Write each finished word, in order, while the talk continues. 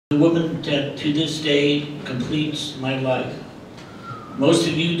The woman that to this day completes my life. Most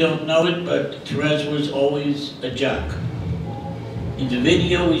of you don't know it, but Terese was always a jock. In the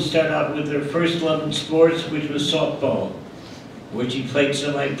video, we start out with her first love in sports, which was softball, which she played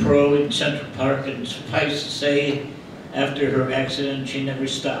semi-pro in Central Park, and suffice to say, after her accident, she never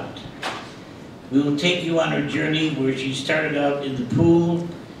stopped. We will take you on her journey where she started out in the pool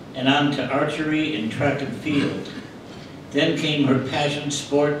and on to archery and track and field. Then came her passion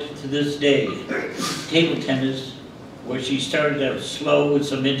sport to this day, table tennis, where she started out slow with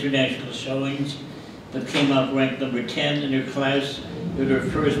some international showings, but came out ranked number 10 in her class with her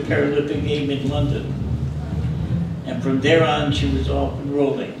first Paralympic game in London. And from there on, she was off and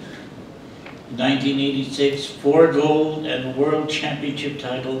rolling. In 1986, 4 gold and a world championship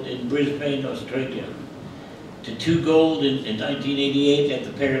title in Brisbane, Australia, to 2 gold in 1988 at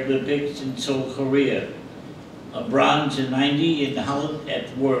the Paralympics in Seoul, Korea, a bronze in 90 in Holland at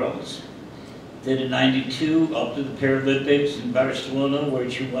the Worlds. Then in 92, up to the Paralympics in Barcelona, where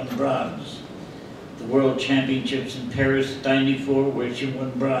she won bronze. The World Championships in Paris, 94, where she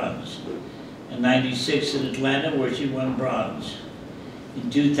won bronze. And 96 in Atlanta, where she won bronze. In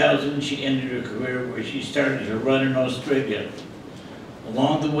 2000, she ended her career where she started her run in Australia.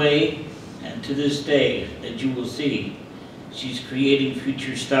 Along the way, and to this day, that you will see, she's creating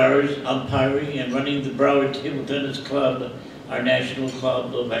future stars, umpiring, and running the Broward Table Tennis Club, our national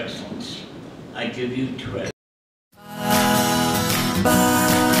club of excellence. I give you Terese.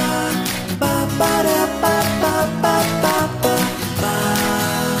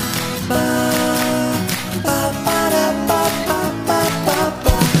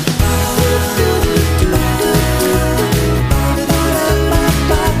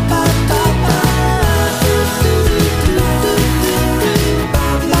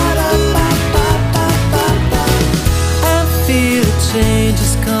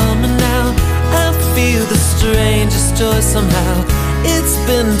 Strangest joy somehow. It's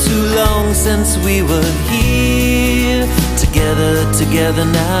been too long since we were here together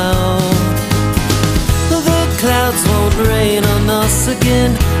now. The clouds won't rain on us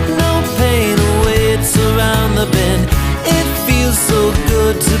again. No pain awaits around the bend. It feels so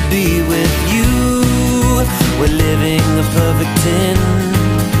good to be with you. We're living a perfect 10.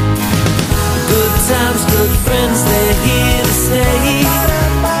 Good times, good friends, they're here to stay.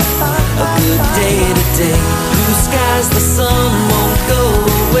 A good day today. Blue skies, the sun won't go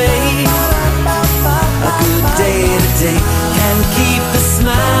away. A good day today. Can't keep the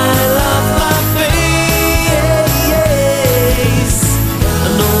smile off my face.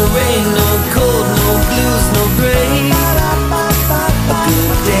 No rain, no cold, no blues, no gray. A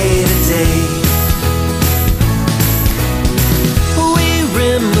good day today. We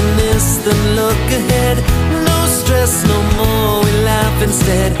reminisce, then look ahead. No stress, no more, we laugh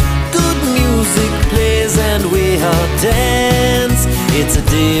instead. Good music plays and we all dance. It's a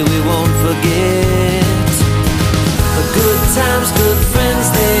day we won't forget. Good times, good friends,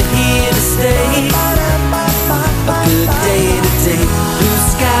 they're here to stay. A good day today. Blue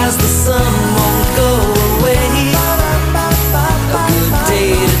skies, the sun won't go away. A good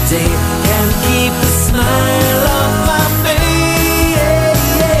day today. Can't keep the smile off my face.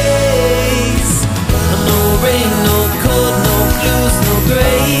 No rain, no cold, no blues, no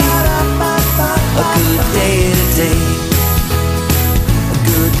gray. A good day today. A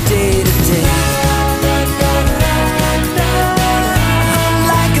good day today. I'm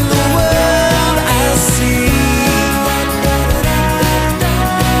liking the world I see.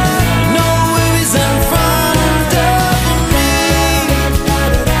 No worries in front of me.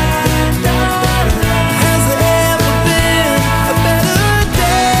 Has there ever been a better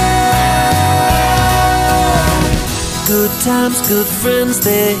day? Good times, good friends,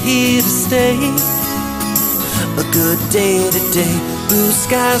 they're here to stay. A good day today. Blue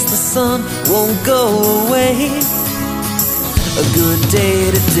skies, the sun won't go away. A good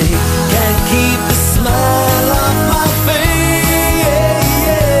day today. Can't keep the smile off my face.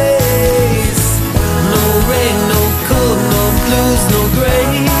 No rain, no cold, no blues, no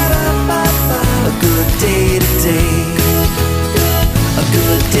gray. A good day today. A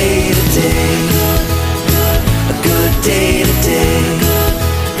good day today. A good day today.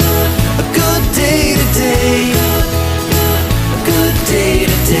 A good day today. A good day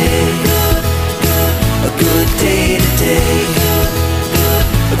today. A good day today.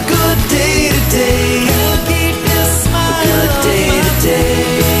 A good day today. Keep your smile.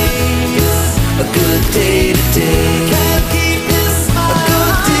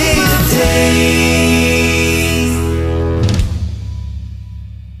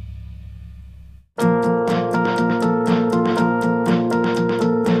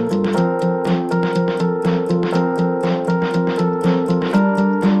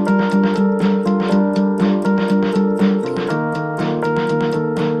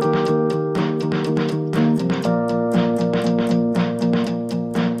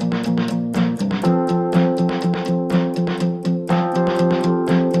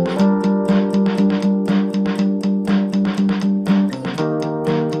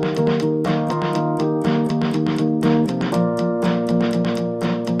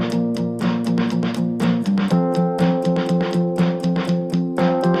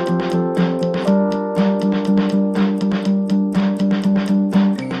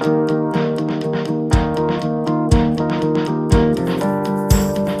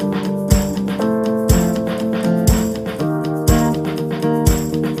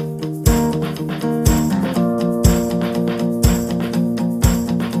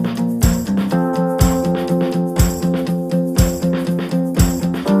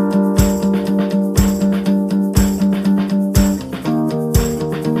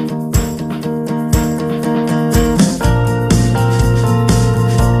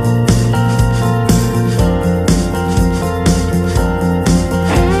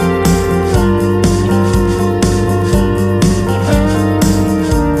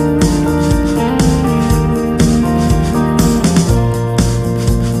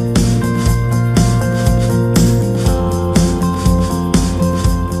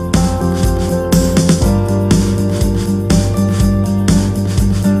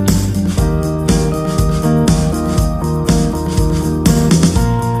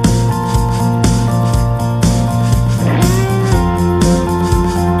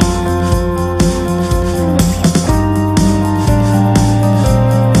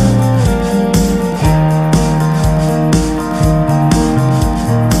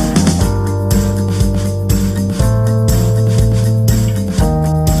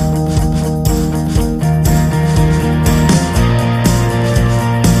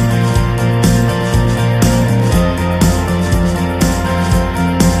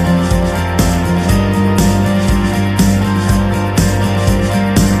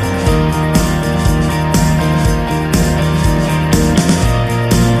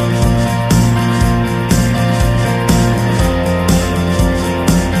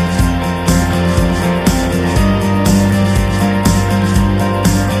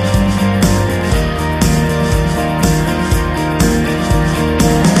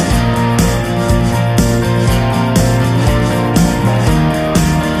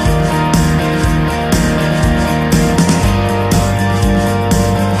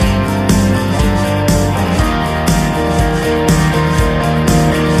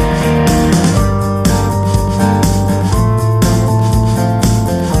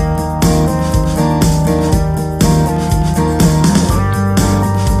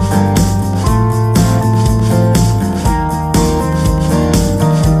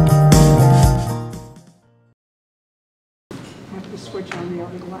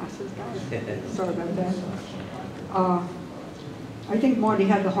 think Marty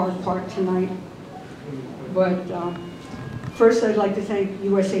had the hard part tonight. But first I'd like to thank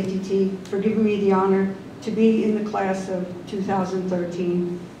USATT for giving me the honor to be in the class of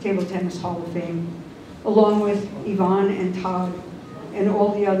 2013 Table Tennis Hall of Fame, along with Yvonne and Todd and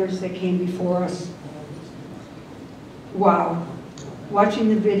all the others that came before us. Wow. Watching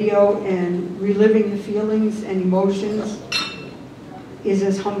the video and reliving the feelings and emotions is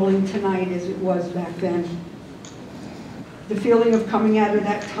as humbling tonight as it was back then. The feeling of coming out of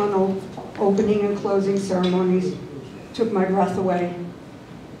that tunnel, opening and closing ceremonies, took my breath away.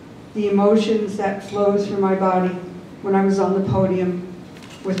 The emotions that flowed through my body when I was on the podium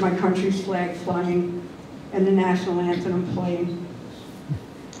with my country's flag flying and the national anthem playing.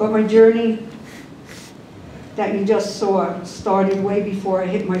 But my journey that you just saw started way before I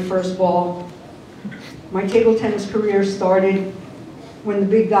hit my first ball. My table tennis career started when the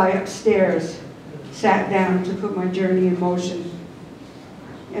big guy upstairs sat down to put my journey in motion.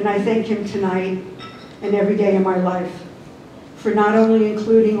 And I thank him tonight and every day of my life for not only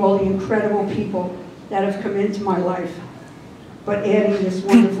including all the incredible people that have come into my life, but adding this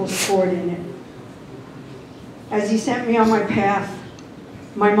wonderful sport in it. As he sent me on my path,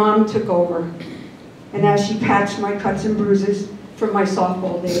 my mom took over. And as she patched my cuts and bruises from my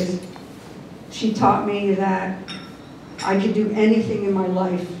softball days, she taught me that I could do anything in my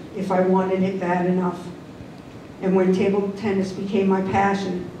life if I wanted it bad enough. And when table tennis became my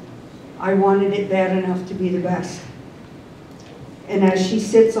passion, I wanted it bad enough to be the best. And as she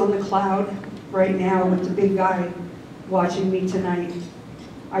sits on the cloud right now with the big guy watching me tonight,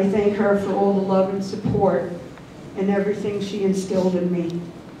 I thank her for all the love and support and everything she instilled in me.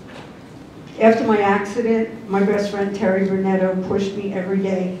 After my accident, my best friend Terry Brunetto pushed me every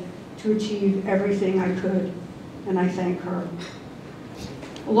day to achieve everything I could, and I thank her.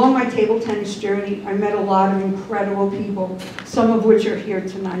 Along my table tennis journey, I met a lot of incredible people, some of which are here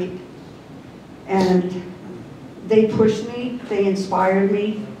tonight. And they pushed me, they inspired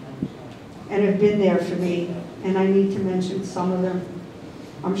me, and have been there for me. And I need to mention some of them.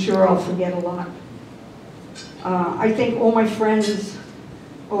 I'm sure I'll forget a lot. I thank all my friends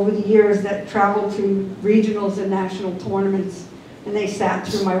over the years that traveled to regionals and national tournaments, and they sat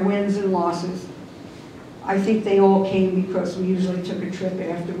through my wins and losses. I think they all came because we usually took a trip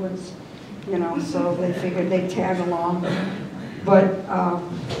afterwards, you know, so they figured they'd tag along. But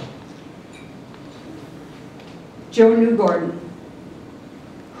Joe Newgarden,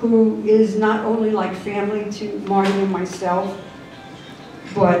 who is not only like family to Marty and myself,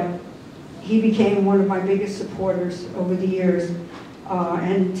 but he became one of my biggest supporters over the years.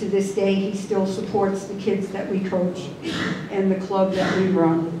 And to this day, he still supports the kids that we coach and the club that we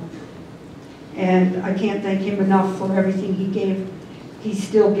run. And I can't thank him enough for everything he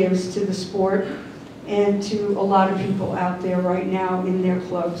still gives to the sport and to a lot of people out there right now in their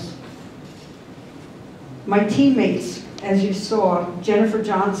clubs. My teammates, as you saw, Jennifer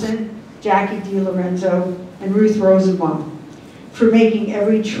Johnson, Jackie DiLorenzo, and Ruth Rosenbaum, for making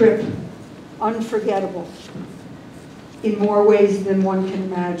every trip unforgettable in more ways than one can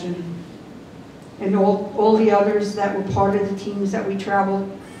imagine. And all the others that were part of the teams that we traveled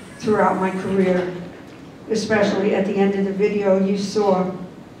throughout my career, especially at the end of the video, you saw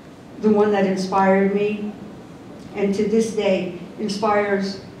the one that inspired me, and to this day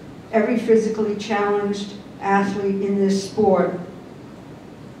inspires every physically challenged athlete in this sport.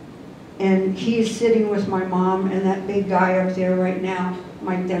 And he is sitting with my mom and that big guy up there right now,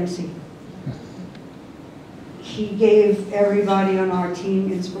 Mike Dempsey. He gave everybody on our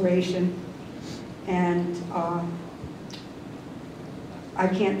team inspiration, and I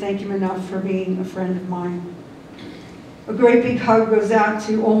can't thank him enough for being a friend of mine. A great big hug goes out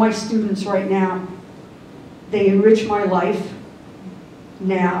to all my students right now. They enrich my life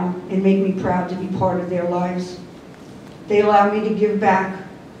now and make me proud to be part of their lives. They allow me to give back,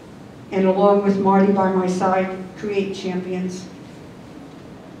 and along with Marty by my side, create champions.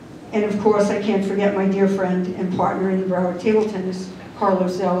 And of course, I can't forget my dear friend and partner in the Broward table tennis,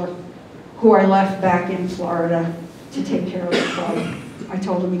 Carlos Zeller, who I left back in Florida to take care of the club. I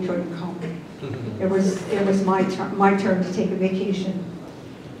told him he couldn't come. It was my turn to take a vacation.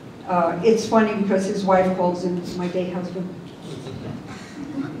 It's funny because his wife calls him my day husband.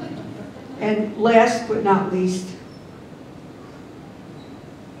 And last but not least,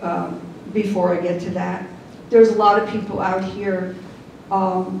 before I get to that, there's a lot of people out here.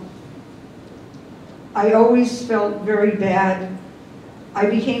 I always felt very bad. I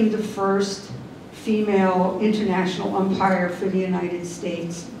became the first female international umpire for the United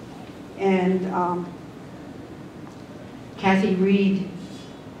States. And Kathy Reed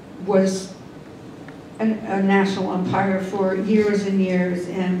was a national umpire for years and years,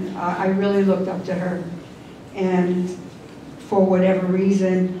 and I really looked up to her. And for whatever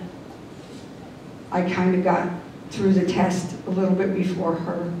reason, I kind of got through the test a little bit before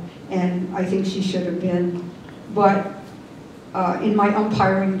her, and I think she should have been. But in my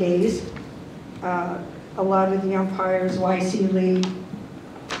umpiring days, a lot of the umpires, Y.C. Lee,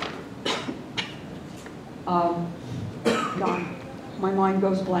 God, my mind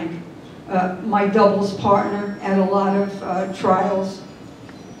goes blank. My doubles partner at a lot of trials.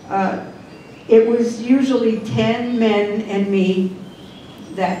 It was usually 10 men and me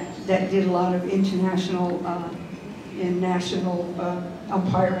that did a lot of international and national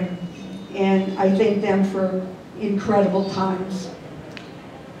umpiring. And I thank them for incredible times.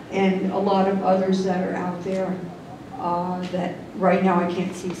 And a lot of others that are out there that right now I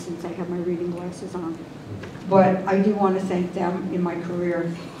can't see since I have my reading glasses on. But I do want to thank them in my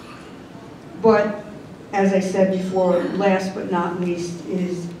career. But as I said before, last but not least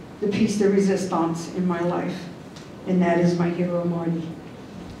is the piece de resistance in my life, and that is my hero, Marty.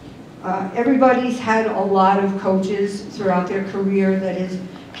 Everybody's had a lot of coaches throughout their career that has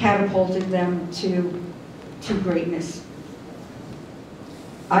catapulted them to greatness.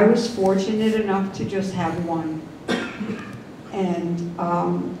 I was fortunate enough to just have one,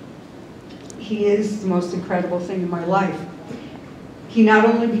 and he is the most incredible thing in my life. He not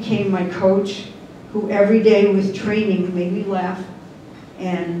only became my coach, who every day with training made me laugh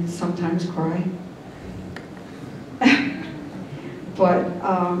and sometimes cry, but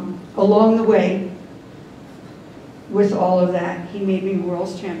along the way, with all of that, he made me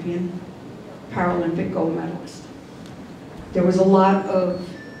world's champion, Paralympic gold medalist. There was a lot of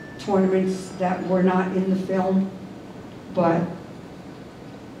tournaments that were not in the film, but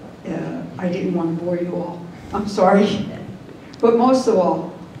I didn't want to bore you all. I'm sorry. But most of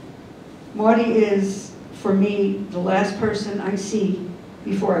all, Marty is, for me, the last person I see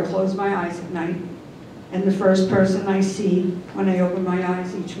before I close my eyes at night, and the first person I see when I open my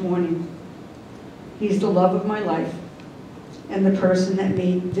eyes each morning. He's the love of my life, and the person that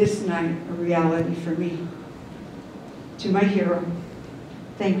made this night a reality for me. To my hero,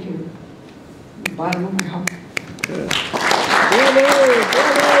 thank you. From the bottom of my heart. Good. Bravo,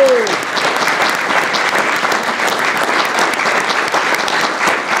 bravo.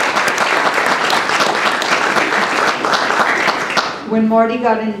 When Marty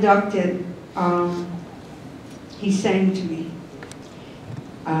got inducted, he sang to me.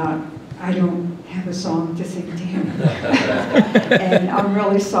 I don't have a song to sing to him. And I'm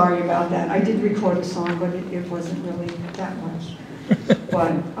really sorry about that. I did record a song, but it wasn't really that much.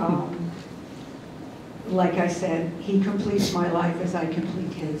 But like I said, he completes my life as I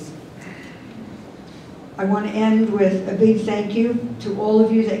complete his. I want to end with a big thank you to all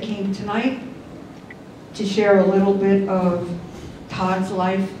of you that came tonight to share a little bit of Todd's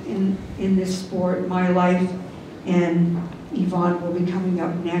life in this sport, my life, and Yvonne will be coming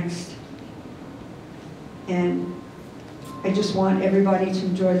up next. And I just want everybody to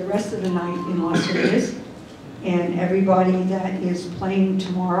enjoy the rest of the night in Las Vegas, and everybody that is playing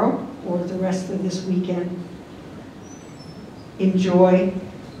tomorrow or the rest of this weekend, enjoy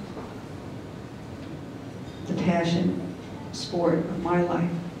the passion sport of my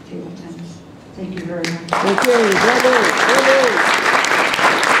life, table tennis. Thank you very much. Okay, bravo, bravo.